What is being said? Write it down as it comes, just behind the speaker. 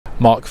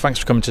Mark, thanks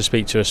for coming to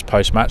speak to us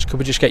post-match. Could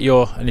we just get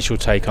your initial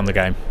take on the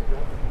game?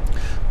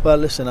 Well,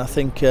 listen, I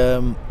think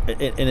in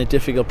a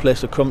difficult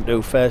place to come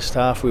to. First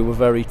half we were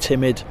very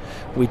timid.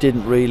 We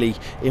didn't really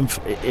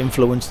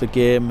influence the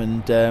game,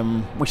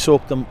 and we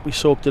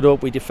soaked it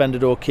up. We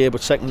defended okay,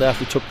 but second half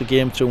we took the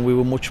game to, and we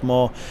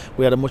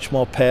had a much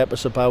more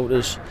purpose about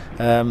us.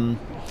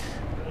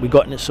 We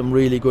got into some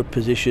really good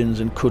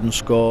positions and couldn't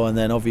score, and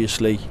then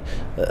obviously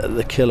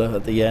the killer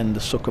at the end,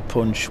 the sucker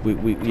punch,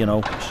 we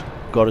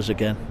got us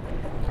again.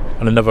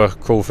 And another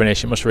cruel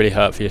finish. It must really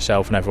hurt for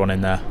yourself and everyone in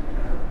there.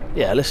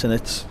 Yeah, listen,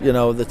 it's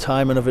the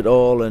timing of it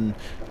all, and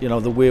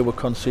the way we're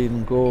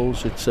conceding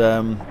goals. It's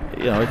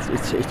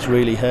it's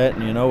really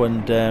hurting,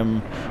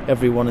 and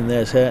everyone in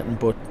there is hurting.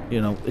 But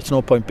it's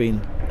no point being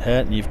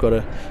hurting. You've got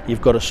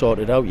to sort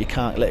it out. You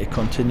can't let it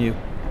continue.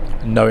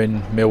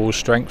 Knowing Millwall's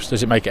strengths,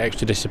 does it make it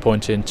extra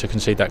disappointing to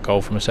concede that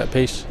goal from a set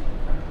piece?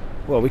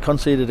 Well, we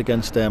conceded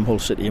against Hull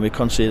City and we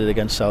conceded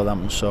against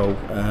Southampton, so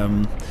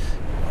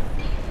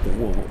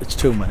it's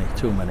too many.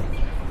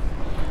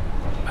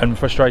 And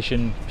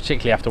frustration,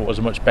 particularly after what was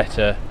a much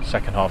better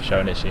second half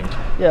showing, it seemed.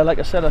 Yeah, like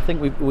I said, I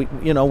think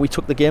we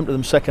took the game to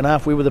them second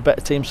half. We were the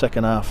better team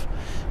second half.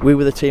 We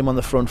were the team on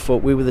the front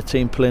foot. We were the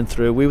team playing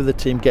through. We were the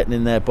team getting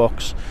in their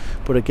box.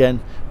 But again,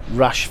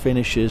 rash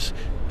finishes,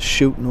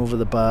 shooting over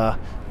the bar.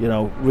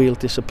 Real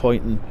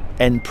disappointing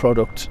end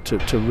product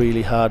to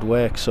really hard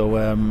work.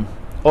 So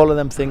all of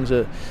them things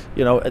are,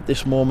 at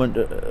this moment,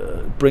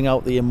 bring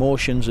out the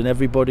emotions in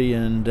everybody,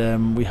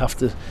 and we have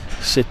to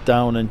sit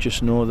down and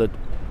just know that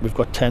we've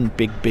got 10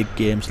 big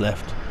games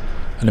left.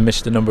 And they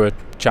missed a number of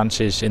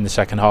chances in the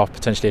second half,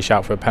 potentially a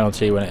shout for a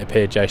penalty when it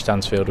appeared Jay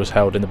Stansfield was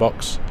held in the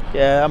box.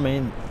 Yeah, I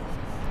mean,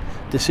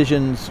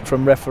 decisions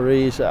from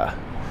referees, I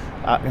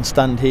can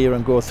stand here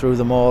and go through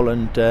them all,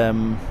 and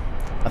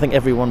I think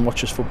everyone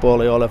watches football,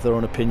 they all have their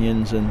own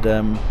opinions,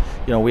 and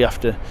we have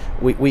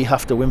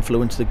to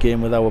influence the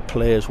game with our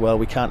play as well.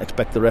 We can't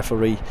expect the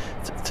referee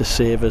to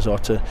save us or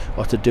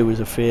to do us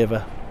a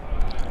favour.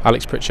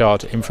 Alex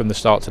Pritchard in from the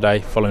start today,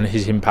 following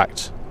his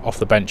impact off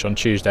the bench on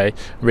Tuesday,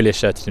 really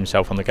asserted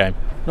himself on the game.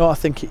 No, I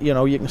think you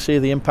can see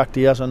the impact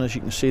he has on us.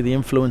 You can see the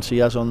influence he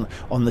has on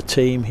the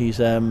team. He's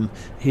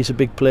a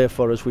big player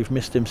for us. We've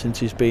missed him since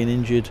he's been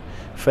injured.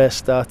 First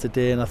start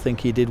today, and I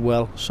think he did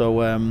well. So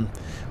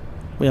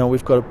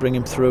we've got to bring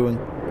him through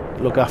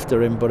and look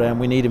after him. But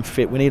we need him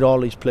fit. We need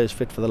all these players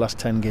fit for the last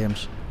 10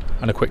 games.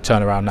 And a quick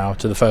turnaround now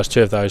to the first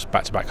 2 of those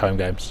back-to-back home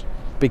games.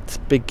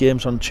 Big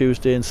games on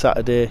Tuesday and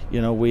Saturday.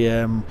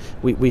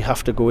 We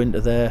have to go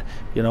into there,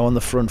 on the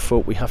front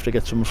foot. We have to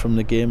get someone from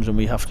the games, and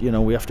we have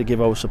to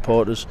give our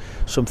supporters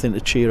something to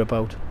cheer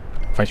about.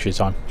 Thanks for your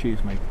time.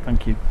 Cheers, mate.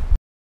 Thank you.